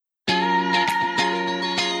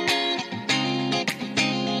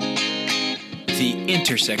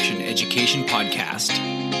Intersection Education Podcast.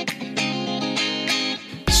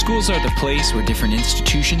 Schools are the place where different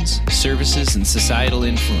institutions, services, and societal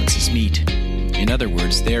influences meet. In other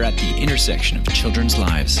words, they're at the intersection of children's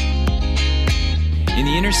lives. In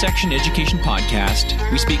the Intersection Education Podcast,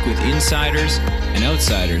 we speak with insiders and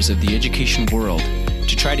outsiders of the education world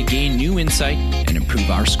to try to gain new insight and improve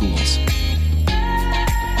our schools.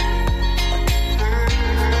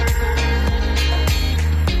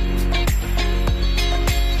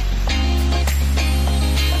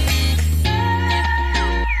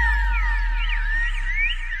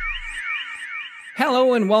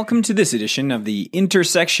 Hello and welcome to this edition of the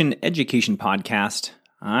Intersection Education Podcast.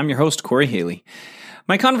 I'm your host, Corey Haley.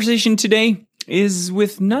 My conversation today is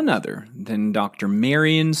with none other than Dr.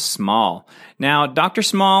 Marion Small. Now, Dr.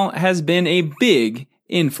 Small has been a big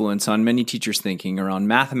influence on many teachers' thinking around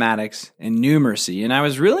mathematics and numeracy, and I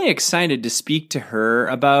was really excited to speak to her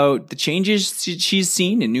about the changes she's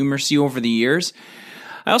seen in numeracy over the years.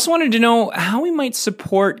 I also wanted to know how we might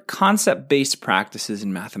support concept-based practices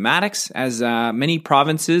in mathematics, as many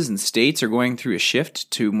provinces and states are going through a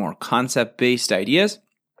shift to more concept-based ideas.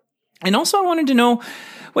 And also I wanted to know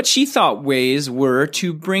what she thought ways were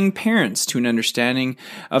to bring parents to an understanding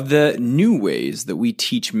of the new ways that we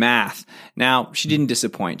teach math. Now, she didn't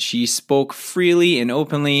disappoint. She spoke freely and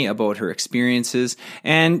openly about her experiences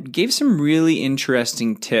and gave some really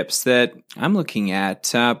interesting tips that I'm looking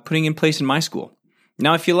at putting in place in my school.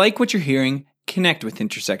 Now, if you like what you're hearing, connect with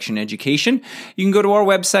Intersection Education. You can go to our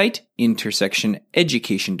website,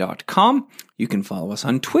 intersectioneducation.com. You can follow us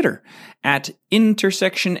on Twitter at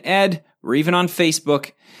IntersectionEd. We're even on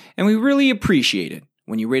Facebook. And we really appreciate it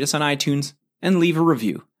when you rate us on iTunes and leave a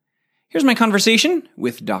review. Here's my conversation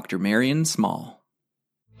with Dr. Marion Small.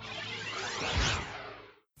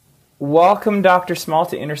 Welcome, Dr. Small,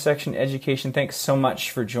 to Intersection Education. Thanks so much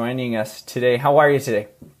for joining us today. How are you today?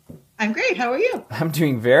 I'm great. How are you? I'm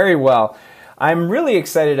doing very well. I'm really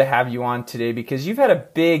excited to have you on today because you've had a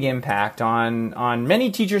big impact on many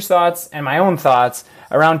teachers' thoughts and my own thoughts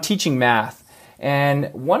around teaching math.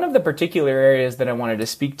 And one of the particular areas that I wanted to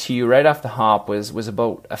speak to you right off the hop was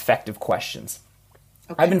about effective questions.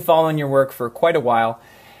 Okay. I've been following your work for quite a while,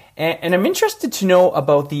 and I'm interested to know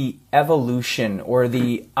about the evolution or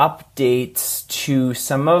the updates to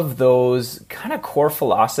some of those kind of core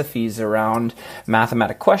philosophies around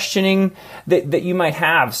mathematic questioning that you might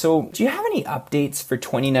have. So do you have any updates for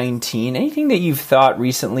 2019? Anything that you've thought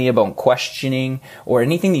recently about questioning or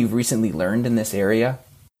anything that you've recently learned in this area?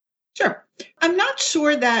 Sure. I'm not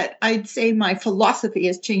sure that I'd say my philosophy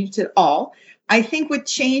has changed at all. I think what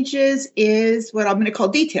changes is what I'm going to call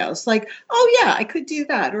details, like, oh yeah, I could do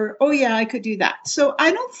that, or oh yeah, I could do that. So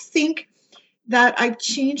I don't think that I've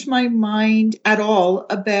changed my mind at all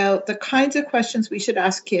about the kinds of questions we should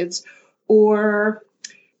ask kids, or,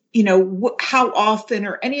 how often,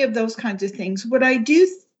 or any of those kinds of things. What I do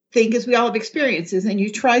think is we all have experiences, and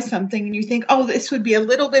you try something and you think, oh, this would be a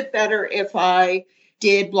little bit better if I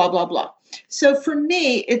did blah, blah, blah. So for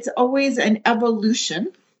me, it's always an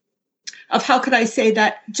evolution of how could I say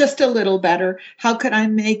that just a little better? How could I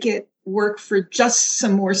make it work for just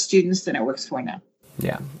some more students than it works for now?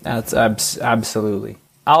 Yeah, that's absolutely.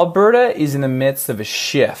 Alberta is in the midst of a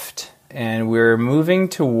shift, and we're moving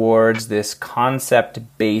towards this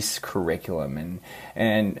concept-based curriculum.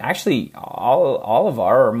 And actually,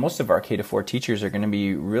 most of our K-4 teachers are going to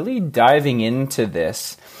be really diving into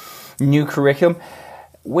this new curriculum.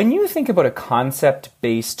 When you think about a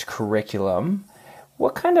concept-based curriculum,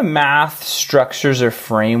 what kind of math structures or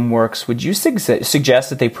frameworks would you suggest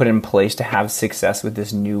that they put in place to have success with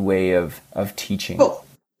this new way of teaching? Cool.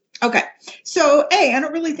 Okay. So, I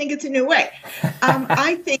don't really think it's a new way.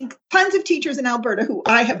 I think tons of teachers in Alberta who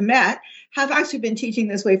I have met have actually been teaching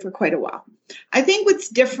this way for quite a while. I think what's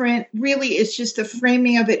different really is just the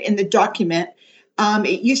framing of it in the document.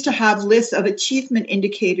 It used to have lists of achievement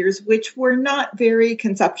indicators, which were not very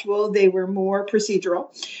conceptual. They were more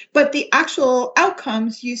procedural. But the actual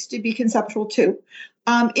outcomes used to be conceptual too.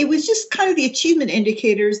 It was just kind of the achievement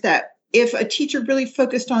indicators that if a teacher really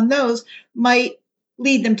focused on those might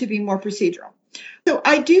lead them to be more procedural. So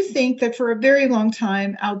I do think that for a very long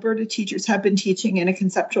time, Alberta teachers have been teaching in a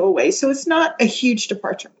conceptual way. So it's not a huge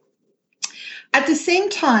departure. At the same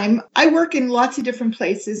time, I work in lots of different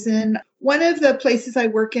places, and one of the places I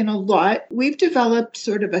work in a lot, we've developed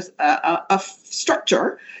sort of a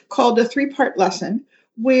structure called a 3-part lesson,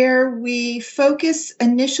 where we focus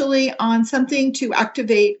initially on something to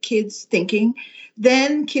activate kids' thinking.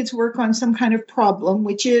 Then kids work on some kind of problem,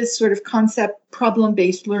 which is sort of concept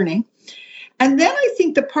problem-based learning. And then I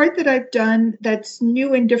think the part that I've done that's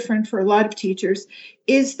new and different for a lot of teachers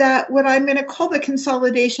is that what I'm going to call the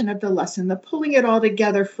consolidation of the lesson, the pulling it all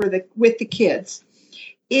together with the kids,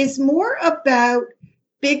 is more about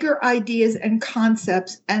bigger ideas and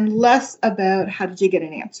concepts and less about how did you get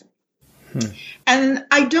an answer. And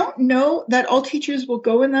I don't know that all teachers will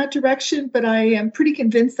go in that direction, but I am pretty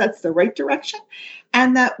convinced that's the right direction.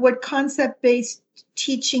 And that what concept-based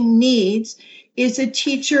teaching needs is a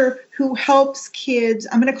teacher who helps kids,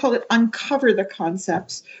 I'm going to call it uncover the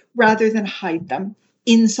concepts rather than hide them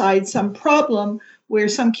inside some problem where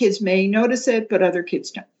some kids may notice it, but other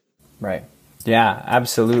kids don't. Right. Yeah,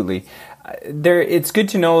 absolutely. It's good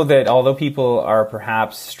to know that although people are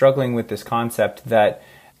perhaps struggling with this concept, that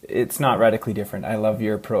it's not radically different. I love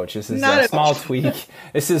your approach. This is a small tweak.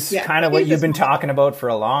 This is kind of what you've been talking about for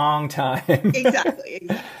a long time. Exactly.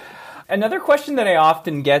 Another question that I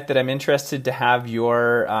often get that I'm interested to have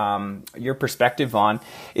your perspective on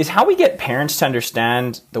is how we get parents to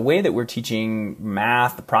understand the way that we're teaching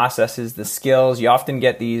math, the processes, the skills. You often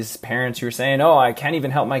get these parents who are saying, oh, I can't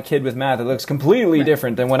even help my kid with math. It looks completely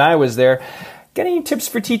different than when I was there. Got any tips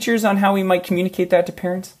for teachers on how we might communicate that to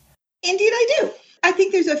parents? Indeed, I do. I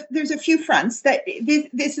think there's a few fronts that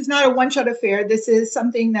this is not a one-shot affair. This is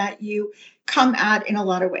something that you come at in a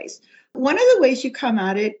lot of ways. One of the ways you come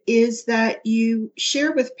at it is that you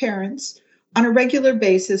share with parents on a regular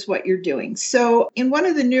basis what you're doing. So in one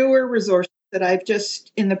of the newer resources that I've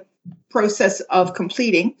just in the process of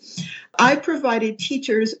completing, I provided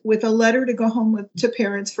teachers with a letter to go home with to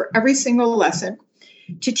parents for every single lesson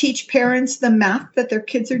to teach parents the math that their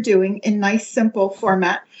kids are doing in nice, simple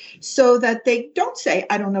format so that they don't say,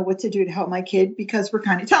 I don't know what to do to help my kid, because we're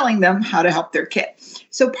kind of telling them how to help their kid.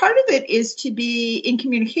 So part of it is to be in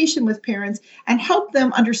communication with parents and help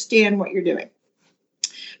them understand what you're doing.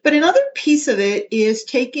 But another piece of it is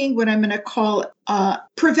taking what I'm going to call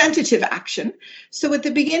preventative action. So at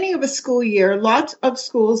the beginning of a school year, lots of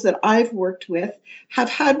schools that I've worked with have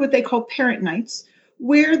had what they call parent nights,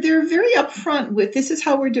 where they're very upfront with this is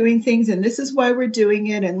how we're doing things and this is why we're doing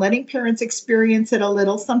it, and letting parents experience it a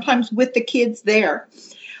little, sometimes with the kids there.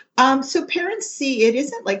 So parents see it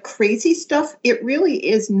isn't like crazy stuff. It really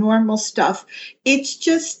is normal stuff. It's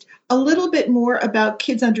just a little bit more about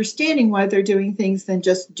kids understanding why they're doing things than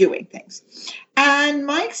just doing things. And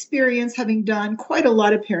my experience, having done quite a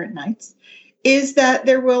lot of parent nights, is that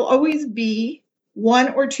there will always be one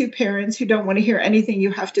or two parents who don't want to hear anything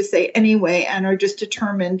you have to say anyway and are just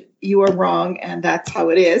determined you are wrong and that's how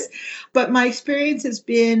it is. But my experience has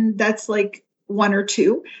been that's like one or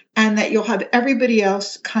two, and that you'll have everybody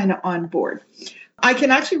else kind of on board. I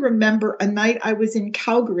can actually remember a night I was in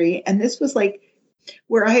Calgary, and this was like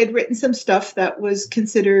where I had written some stuff that was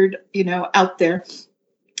considered, out there,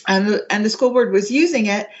 and the school board was using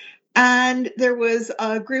it. And there was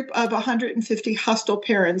a group of 150 hostile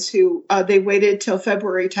parents who they waited till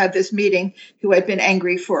February to have this meeting, who had been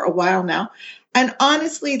angry for a while now. And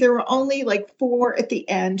honestly, there were only like 4 at the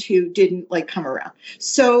end who didn't come around.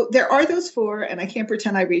 So there are those 4, and I can't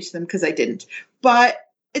pretend I reached them because I didn't. But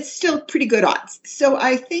it's still pretty good odds. So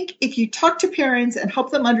I think if you talk to parents and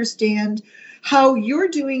help them understand how you're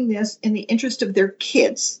doing this in the interest of their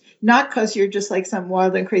kids, not because you're just like some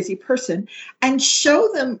wild and crazy person, and show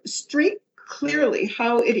them straight clearly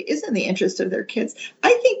how it is in the interest of their kids,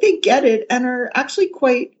 I think they get it and are actually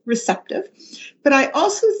quite receptive. But I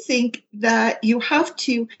also think that you have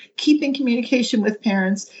to keep in communication with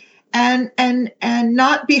parents and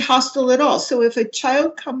not be hostile at all. So if a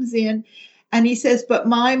child comes in and he says, but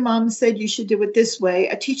my mom said you should do it this way,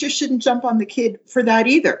 a teacher shouldn't jump on the kid for that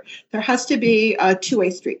either. There has to be a two-way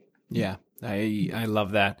street. Yeah, I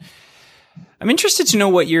love that. I'm interested to know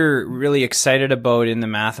what you're really excited about in the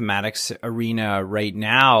mathematics arena right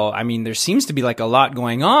now. I mean, there seems to be a lot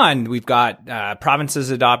going on. We've got provinces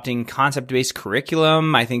adopting concept-based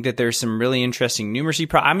curriculum. I think that there's some really interesting numeracy.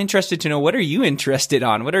 I'm interested to know, what are you interested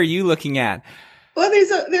on? What are you looking at? Well,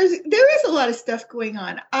 there is a lot of stuff going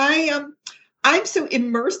on. I'm so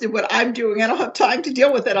immersed in what I'm doing, I don't have time to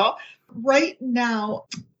deal with it all. Right now,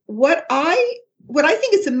 what I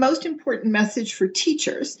think is the most important message for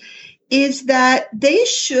teachers is that they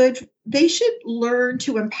should learn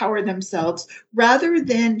to empower themselves rather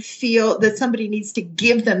than feel that somebody needs to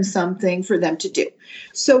give them something for them to do.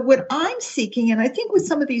 So what I'm seeking, and I think what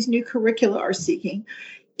some of these new curricula are seeking,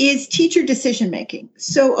 is teacher decision-making.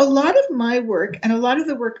 So a lot of my work and a lot of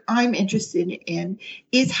the work I'm interested in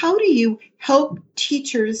is how do you help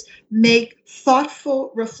teachers make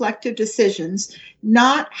thoughtful, reflective decisions,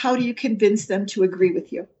 not how do you convince them to agree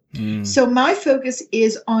with you. So my focus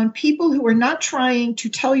is on people who are not trying to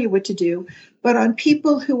tell you what to do, but on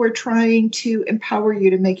people who are trying to empower you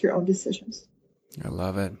to make your own decisions. I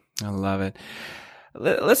love it. I love it.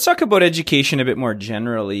 Let's talk about education a bit more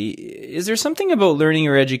generally. Is there something about learning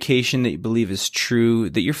or education that you believe is true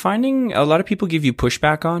that you're finding a lot of people give you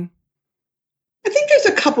pushback on? I think there's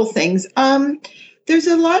a couple things. There's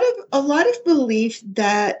a lot of belief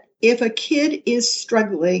that if a kid is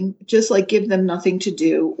struggling, just like give them nothing to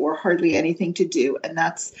do or hardly anything to do, and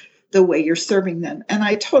that's the way you're serving them. And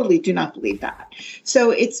I totally do not believe that.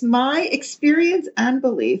 So it's my experience and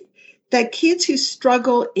belief that kids who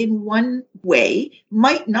struggle in one way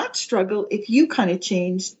might not struggle if you kind of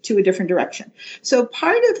change to a different direction. So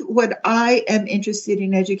part of what I am interested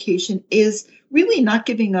in education is really not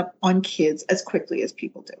giving up on kids as quickly as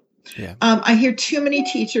people do. Yeah. I hear too many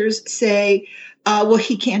teachers say, well,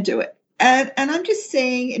 he can't do it. And I'm just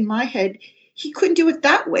saying in my head, he couldn't do it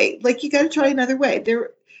that way. Like, you got to try another way.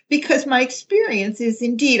 Because my experience is,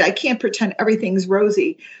 indeed, I can't pretend everything's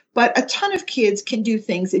rosy, but a ton of kids can do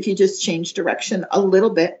things if you just change direction a little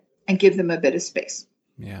bit and give them a bit of space.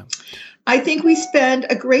 Yeah. I think we spend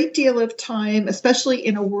a great deal of time, especially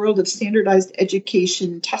in a world of standardized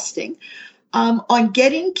education testing, on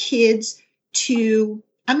getting kids to,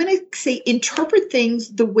 I'm going to say, interpret things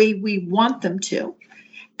the way we want them to.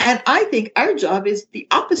 And I think our job is the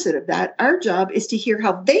opposite of that. Our job is to hear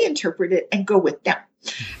how they interpret it and go with them.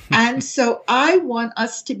 And so I want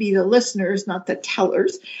us to be the listeners, not the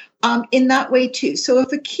tellers, in that way too. So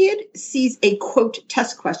if a kid sees a quote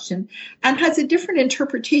test question and has a different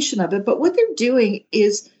interpretation of it, but what they're doing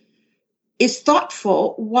is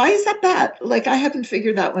thoughtful, why is that bad? Like, I haven't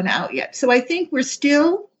figured that one out yet. So I think we're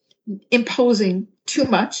still imposing too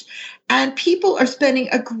much, and people are spending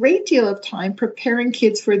a great deal of time preparing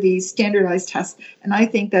kids for these standardized tests, and I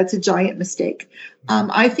think that's a giant mistake.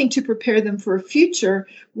 I think to prepare them for a future,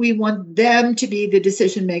 we want them to be the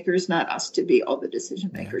decision makers, not us to be all the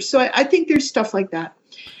decision makers. So I think there's stuff like that.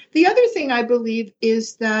 The other thing I believe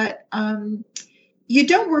is that you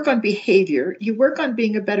don't work on behavior, you work on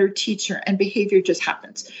being a better teacher, and behavior just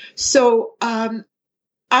happens. So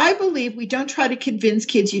I believe we don't try to convince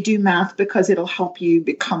kids you do math because it'll help you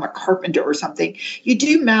become a carpenter or something. You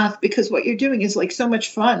do math because what you're doing is like so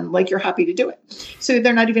much fun, like you're happy to do it. So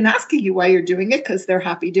they're not even asking you why you're doing it because they're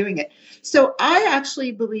happy doing it. So I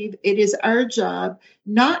actually believe it is our job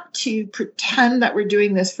not to pretend that we're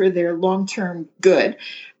doing this for their long-term good.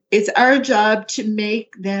 It's our job to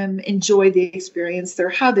make them enjoy the experience they're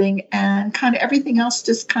having, and kind of everything else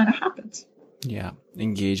just kind of happens. Yeah.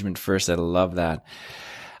 Engagement first. I love that.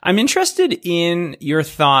 I'm interested in your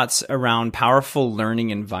thoughts around powerful learning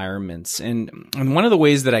environments. And one of the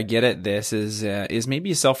ways that I get at this is maybe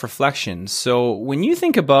a self-reflection. So when you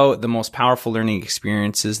think about the most powerful learning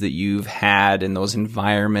experiences that you've had in those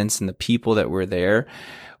environments and the people that were there,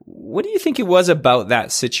 what do you think it was about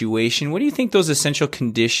that situation? What do you think those essential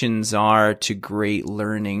conditions are to great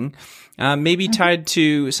learning, maybe tied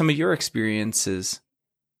to some of your experiences?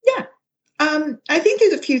 Yeah. I think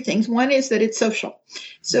there's a few things. One is that it's social.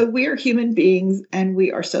 So we are human beings and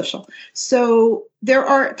we are social. So there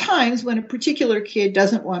are times when a particular kid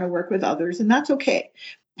doesn't want to work with others, and that's okay.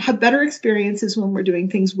 Have better experiences when we're doing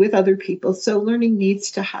things with other people. So learning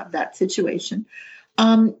needs to have that situation.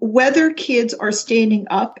 Whether kids are standing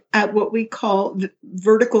up at what we call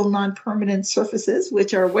vertical non-permanent surfaces,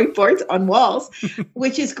 which are whiteboards on walls,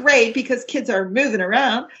 which is great because kids are moving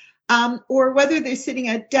around. Or whether they're sitting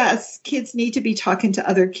at desks, kids need to be talking to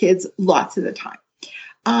other kids lots of the time.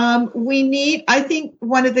 When I think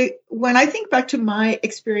back to my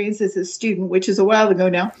experience as a student, which is a while ago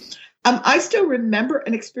now, I still remember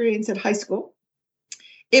an experience at high school.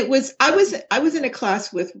 I was in a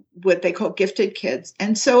class with what they call gifted kids.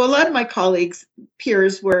 And so a lot of my colleagues,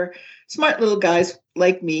 peers, were smart little guys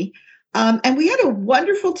like me. And we had a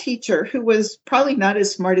wonderful teacher who was probably not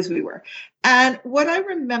as smart as we were. And what I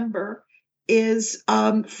remember is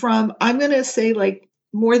from, I'm going to say, like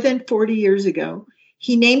more than 40 years ago,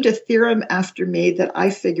 he named a theorem after me that I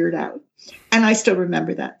figured out. And I still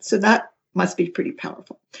remember that. So that must be pretty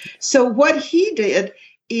powerful. So what he did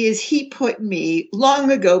is he put me,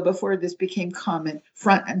 long ago before this became common,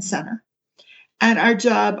 front and center. And our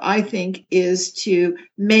job, I think, is to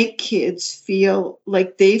make kids feel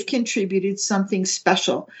like they've contributed something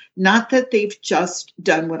special, not that they've just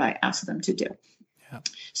done what I asked them to do. Yeah.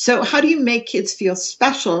 So how do you make kids feel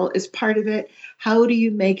special is part of it. How do you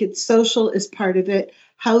make it social is part of it.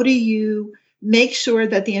 How do you make sure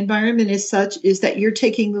that the environment is such is that you're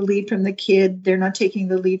taking the lead from the kid, they're not taking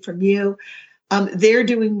the lead from you. They're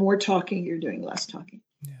doing more talking, you're doing less talking.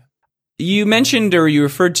 You mentioned, or you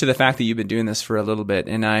referred to the fact that you've been doing this for a little bit,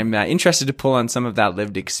 and I'm interested to pull on some of that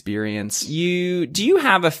lived experience. Do you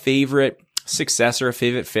have a favorite success or a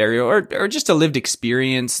favorite failure or just a lived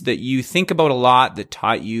experience that you think about a lot that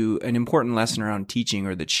taught you an important lesson around teaching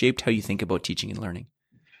or that shaped how you think about teaching and learning?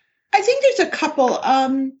 I think there's a couple.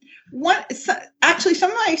 Actually,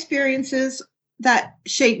 some of my experiences that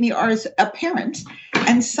shape me are as a parent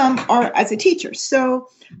and some are as a teacher. So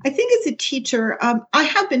I think as a teacher, I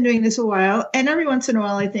have been doing this a while, and every once in a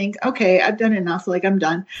while I think, okay, I've done enough, like I'm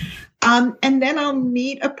done. And then I'll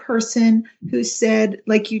meet a person who said,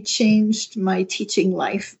 like, you changed my teaching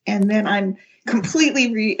life. And then I'm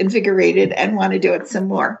completely reinvigorated and want to do it some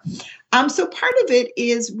more. So part of it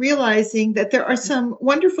is realizing that there are some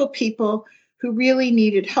wonderful people who really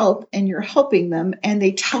needed help and you're helping them, and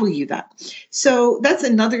they tell you that. So that's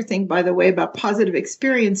another thing, by the way, about positive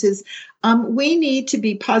experiences. We need to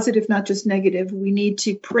be positive, not just negative. We need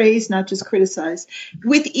to praise, not just criticize,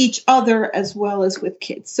 with each other as well as with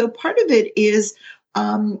kids. So part of it is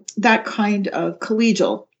that kind of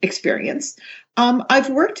collegial experience.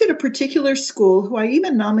 I've worked at a particular school who I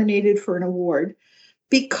even nominated for an award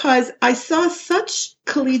because I saw such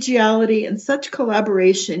collegiality and such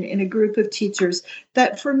collaboration in a group of teachers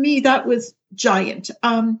that for me, that was giant.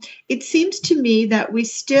 It seems to me that we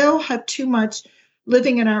still have too much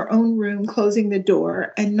living in our own room, closing the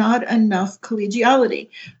door, and not enough collegiality.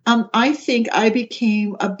 I think I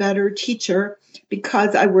became a better teacher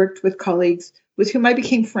because I worked with colleagues with whom I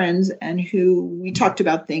became friends and who we talked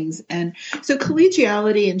about things. And so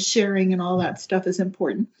collegiality and sharing and all that stuff is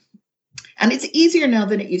important. And it's easier now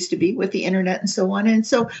than it used to be with the internet and so on. And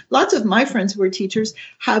so lots of my friends who are teachers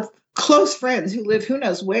have close friends who live who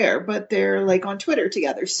knows where, but they're like on Twitter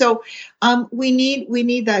together. So we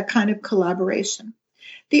need that kind of collaboration.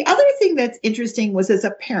 The other thing that's interesting was as a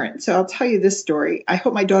parent. So I'll tell you this story. I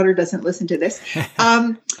hope my daughter doesn't listen to this.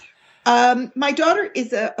 My daughter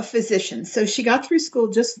is a physician, so she got through school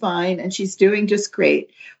just fine and she's doing just great.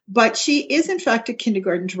 But she is, in fact, a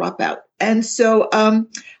kindergarten dropout. And so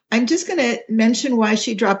I'm just going to mention why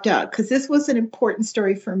she dropped out, because this was an important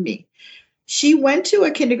story for me. She went to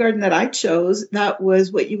a kindergarten that I chose that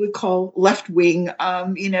was what you would call left wing.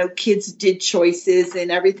 Kids did choices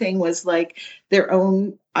and everything was like their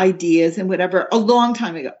own ideas and whatever a long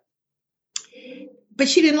time ago. But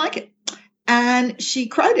she didn't like it. And she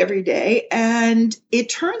cried every day. And it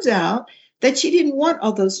turns out that she didn't want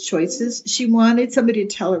all those choices. She wanted somebody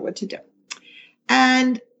to tell her what to do.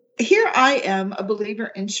 And here I am, a believer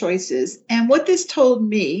in choices. And what this told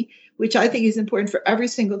me, which I think is important for every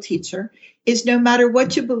single teacher, is no matter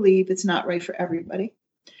what you believe, it's not right for everybody.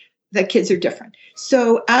 That kids are different.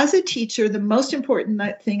 So as a teacher, the most important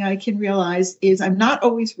thing I can realize is I'm not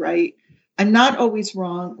always right. I'm not always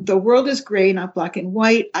wrong. The world is gray, not black and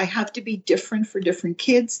white. I have to be different for different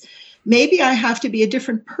kids. Maybe I have to be a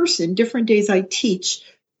different person, different days I teach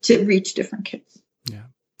to reach different kids. Yeah.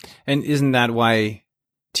 And isn't that why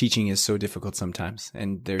teaching is so difficult sometimes?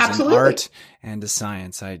 And there's Absolutely. an art and a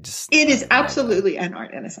science. It is absolutely an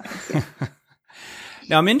art and a science. Yeah.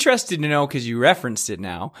 Now, I'm interested to know, because you referenced it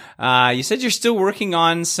now. You said you're still working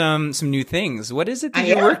on some new things. What is it that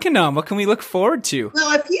you're working on? What can we look forward to?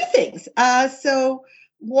 Well, a few things.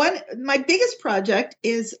 My biggest project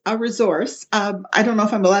is a resource. I don't know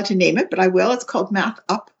if I'm allowed to name it, but I will. It's called Math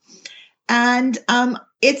Up. And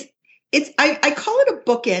I call it a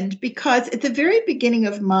bookend because at the very beginning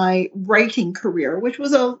of my writing career, which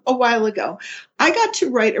was a while ago, I got to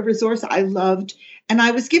write a resource I loved, and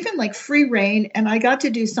I was given like free rein, and I got to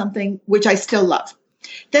do something which I still love.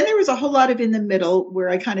 Then there was a whole lot of in the middle where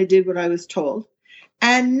I kind of did what I was told.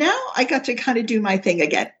 And now I got to kind of do my thing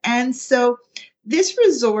again. And so this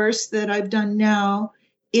resource that I've done now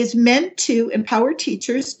is meant to empower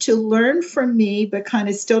teachers to learn from me, but kind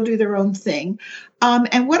of still do their own thing.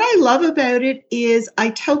 And what I love about it is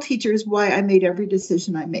I tell teachers why I made every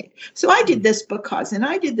decision I made. So I did this because, and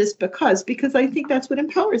I did this because I think that's what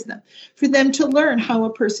empowers them, for them to learn how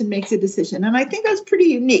a person makes a decision. And I think that's pretty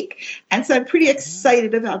unique. And so I'm pretty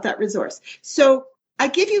excited about that resource. So I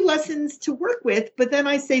give you lessons to work with, but then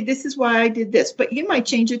I say, this is why I did this, but you might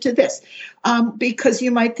change it to this because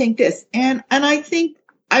you might think this. And I think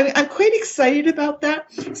I'm quite excited about that.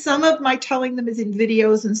 Some of my telling them is in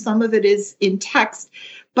videos and some of it is in text,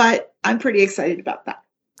 but I'm pretty excited about that.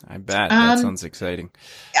 I bet. That sounds exciting.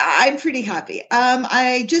 I'm pretty happy.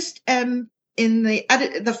 I just am in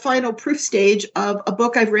the final proof stage of a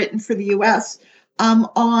book I've written for the U.S.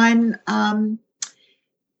 on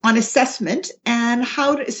assessment and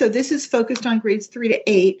so this is focused on grades 3 to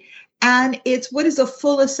 8. And it's, what does a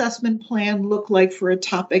full assessment plan look like for a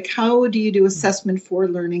topic? How do you do assessment for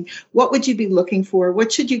learning? What would you be looking for?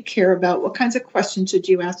 What should you care about? What kinds of questions should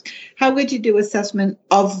you ask? How would you do assessment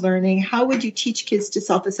of learning? How would you teach kids to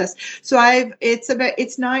self-assess? So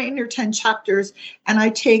it's 9 or 10 chapters, and I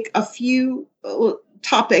take a few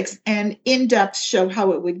topics and in depth show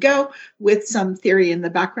how it would go with some theory in the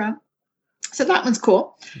background. So that one's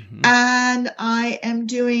cool. Mm-hmm. And I am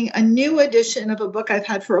doing a new edition of a book I've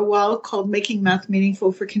had for a while called Making Math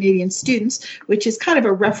Meaningful for Canadian Students, which is kind of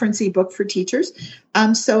a referencey book for teachers.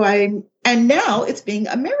 And now it's being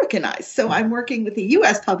Americanized. So I'm working with a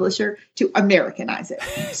U.S. publisher to Americanize it.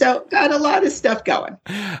 So got a lot of stuff going.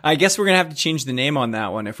 I guess we're going to have to change the name on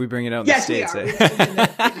that one if we bring it out in the States.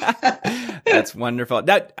 That's wonderful.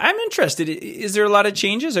 I'm interested. Is there a lot of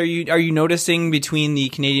changes? Are you noticing between the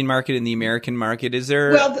Canadian market and the American market? Is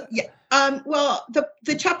there? Well,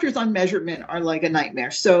 the chapters on measurement are like a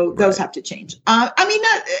nightmare. So those have to change. Not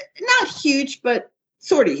huge, but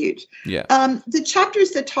sort of huge. Yeah. The chapters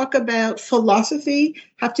that talk about philosophy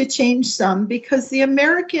have to change some, because the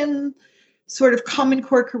American sort of Common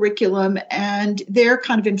Core curriculum, and they're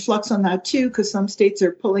kind of in flux on that too, because some states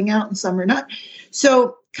are pulling out and some are not.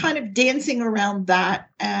 So kind of dancing around that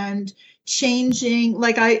and changing,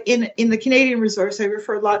 like in the Canadian resource, I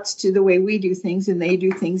refer lots to the way we do things, and they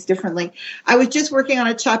do things differently. I was just working on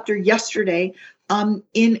a chapter yesterday.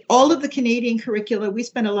 In all of the Canadian curricula, we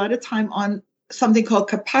spend a lot of time on something called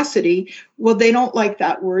capacity. Well, they don't like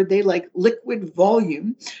that word. They like liquid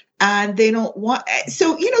volume, and they don't want,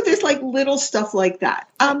 so, there's like little stuff like that.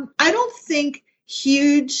 I don't think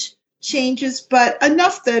huge changes, but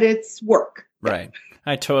enough that it's work. Right.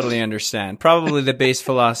 I totally understand. Probably the base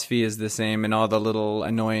philosophy is the same, and all the little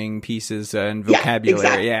annoying pieces and vocabulary.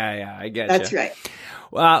 Exactly. Yeah, I get That's you. right.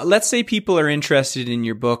 Let's say people are interested in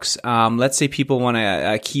your books. Let's say people want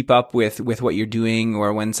to keep up with what you're doing,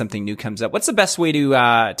 or when something new comes up. What's the best way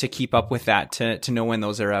to keep up with that, to know when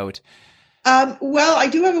those are out? Well, I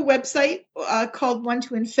do have a website called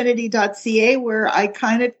one2infinity.ca where I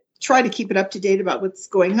kind of try to keep it up to date about what's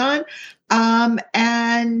going on.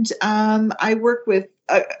 And I work with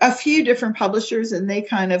a few different publishers, and they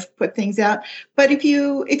kind of put things out. But if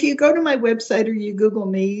you go to my website or you Google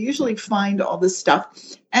me, you usually find all this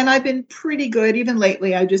stuff. And I've been pretty good. Even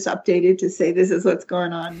lately, I just updated to say this is what's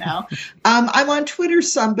going on now. I'm on Twitter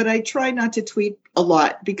some, but I try not to tweet a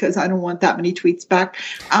lot because I don't want that many tweets back.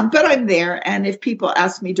 But I'm there. And if people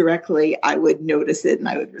ask me directly, I would notice it and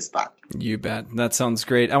I would respond. You bet. That sounds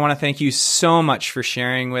great. I want to thank you so much for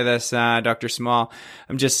sharing with us, Dr. Small.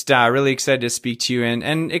 I'm just really excited to speak to you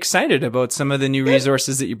and excited about some of the new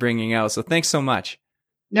resources that you're bringing out. So thanks so much.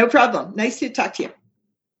 No problem. Nice to talk to you.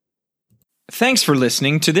 Thanks for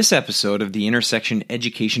listening to this episode of the Intersection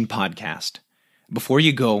Education Podcast. Before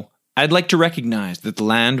you go, I'd like to recognize that the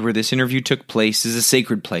land where this interview took place is a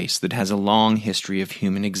sacred place that has a long history of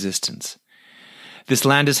human existence. This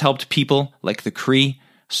land has helped people like the Cree,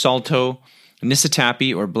 Saulteaux,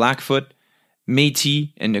 Niitsitapi or Blackfoot,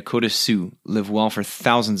 Métis, and Nakota Sioux live well for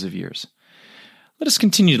thousands of years. Let us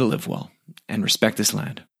continue to live well and respect this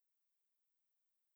land.